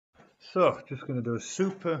So, just going to do a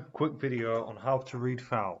super quick video on how to read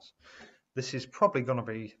files. This is probably going to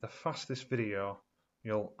be the fastest video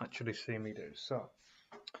you'll actually see me do. So,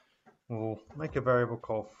 we'll make a variable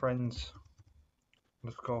called friends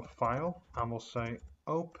underscore file, and we'll say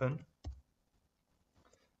open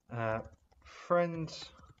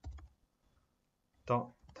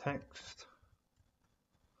friends.text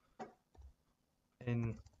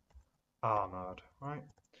in R mode, right?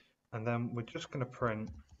 And then we're just going to print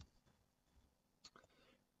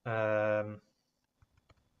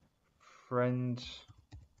friends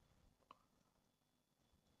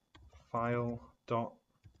file dot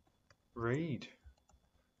read.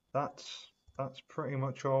 That's pretty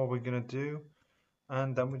much all we're going to do,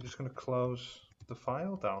 and then we're just going to close the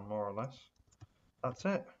file down, more or less. That's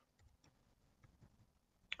it.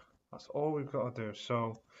 That's all we've got to do.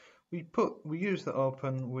 So we use the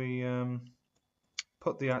open, we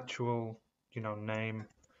put the actual name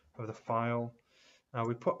of the file,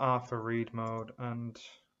 we put R for read mode, and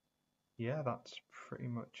yeah, that's pretty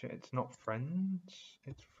much it. It's not friends,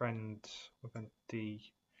 it's friends with a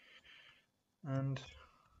D. And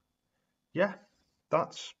yeah,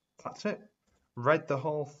 that's it. Read the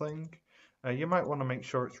whole thing. You might want to make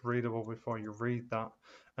sure it's readable before you read that.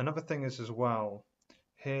 Another thing is as well,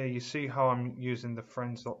 here you see how I'm using the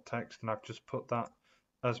friends.text, and I've just put that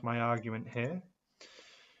as my argument here.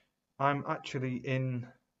 I'm actually in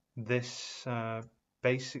this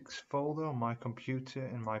basics folder on my computer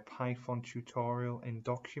in my Python tutorial in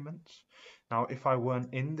documents. Now, if I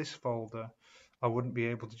weren't in this folder, I wouldn't be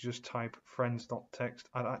able to just type friends.text.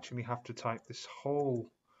 I'd actually have to type this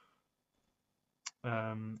whole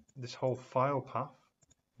file path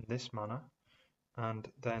in this manner,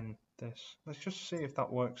 and then this. Let's just see if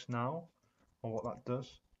that works now, or what that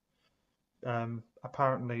does.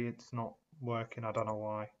 Apparently it's not working. I don't know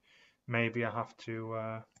why. Maybe I have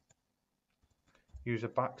to use a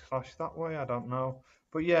backslash that way. I don't know.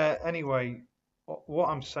 But yeah, anyway, what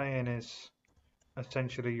I'm saying is,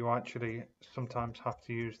 essentially, you actually sometimes have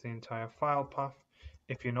to use the entire file path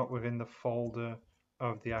if you're not within the folder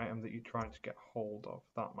of the item that you're trying to get hold of.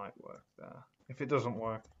 That might work there. If it doesn't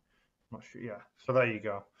work, I'm not sure. Yeah, so there you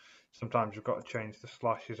go. Sometimes you've got to change the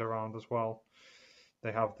slashes around as well.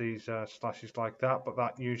 They have these slashes like that, but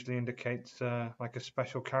that usually indicates like a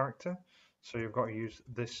special character. So you've got to use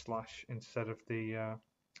this slash instead of the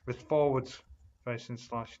this forwards facing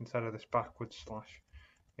slash instead of this backwards slash.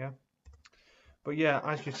 Yeah. But yeah,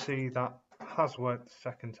 as you see, that has worked the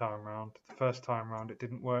second time round. The first time round it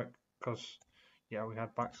didn't work because yeah, we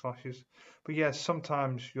had backslashes. But yeah,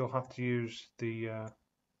 sometimes you'll have to use the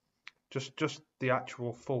just the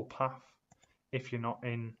actual full path if you're not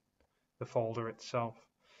in the folder itself.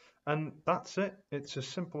 And that's it. It's as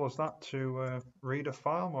simple as that to read a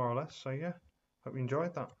file, more or less. So yeah, hope you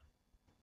enjoyed that.